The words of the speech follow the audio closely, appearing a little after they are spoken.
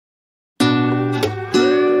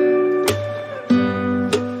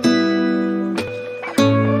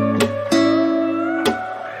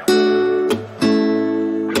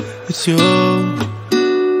It's you,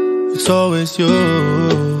 it's always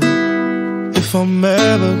you. If I'm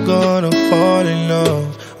ever gonna fall in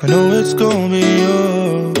love, I know it's gonna be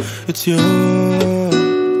you. It's you,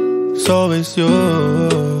 it's always you.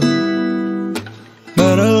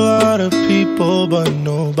 Met a lot of people, but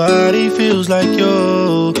nobody feels like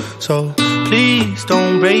you. So please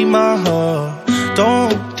don't break my heart,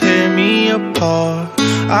 don't tear me apart.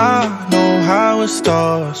 I know how it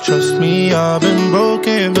starts, trust me, I've been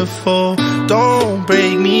broken before. Don't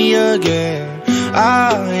break me again,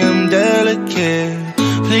 I am delicate.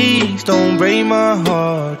 Please don't break my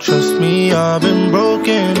heart, trust me, I've been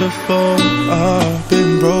broken before. I've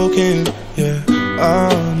been broken, yeah.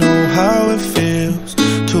 I know how it feels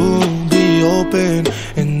to be open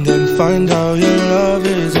and then find out your love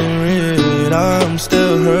isn't real. I'm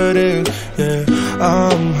still hurting, yeah,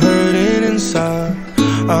 I'm hurting inside.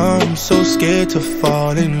 I'm so scared to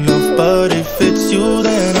fall in love, but if it's you,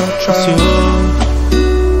 then I'll try. It's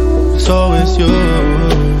you, it's always you.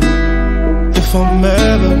 If I'm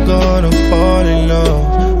ever gonna fall in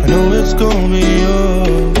love, I know it's gonna be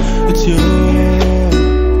you. It's you,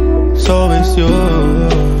 it's always you.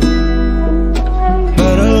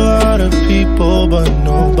 Met a lot of people, but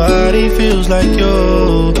nobody feels like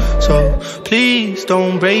you. So please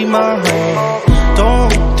don't break my heart,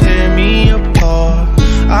 don't tear me apart.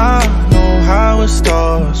 I know how it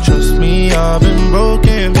starts, trust me, I've been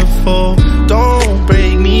broken before. Don't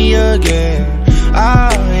break me again,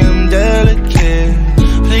 I am delicate.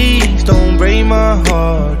 Please don't break my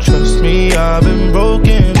heart, trust me, I've been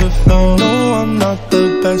broken before. No, I'm not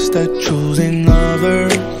the best at choosing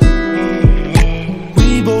lovers.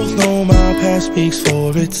 We both know my past speaks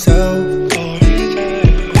for itself.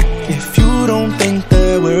 If you don't think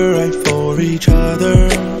that we're right for each other,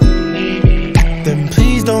 then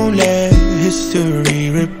please don't let history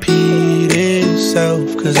repeat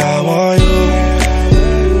itself. Cause I want you,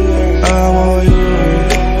 I want you.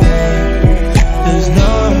 There's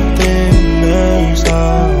nothing else I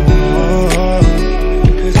want.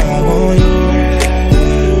 Cause I want you,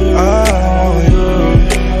 I want you,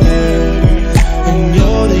 yeah. And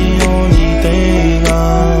you're the only thing I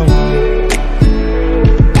want.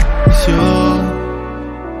 It's you,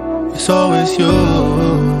 it's always you.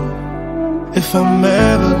 If I'm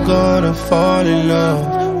ever gonna fall in love,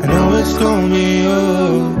 I know it's gonna be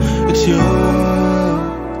you. It's you,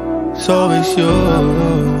 it's always you.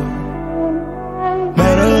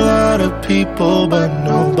 Met a lot of people, but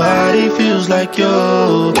nobody feels like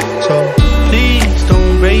you. So please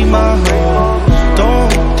don't break my heart,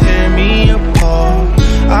 don't tear me apart.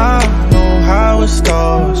 I know how it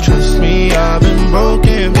starts, trust me, I've been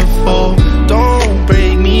broken before. Don't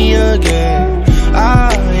break me again,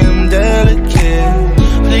 I am delicate.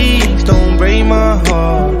 Please don't break my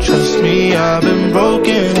heart, trust me, I've been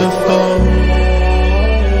broken before.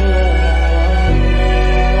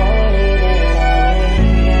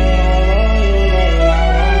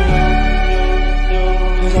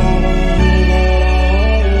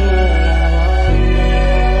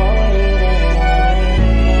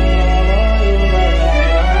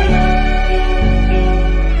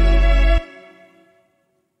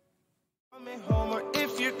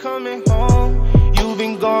 Coming home, you've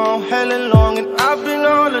been gone hella long and I've been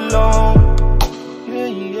all alone. Yeah,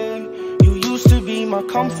 yeah, you used to be my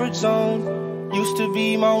comfort zone, used to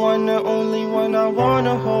be my one and only one I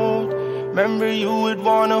wanna hold. Remember you would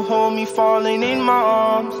wanna hold me falling in my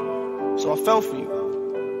arms, so I fell for you.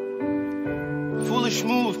 Foolish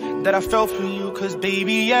move that I fell for you, cause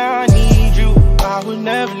baby, yeah, I need you, I would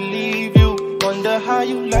never leave you. Wonder how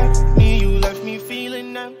you left me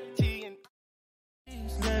feeling empty.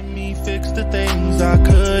 Let me fix the things I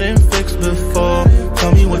couldn't fix before.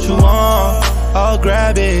 Tell me what you want, I'll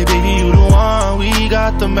grab it, baby, you the one. We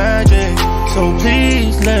got the magic, so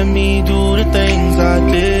please let me do the things I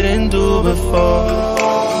didn't do before.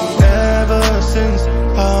 Ever since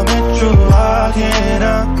I met you, I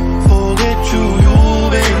cannot forget you.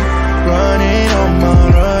 You've been running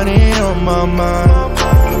on my mind.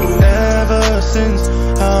 Ever since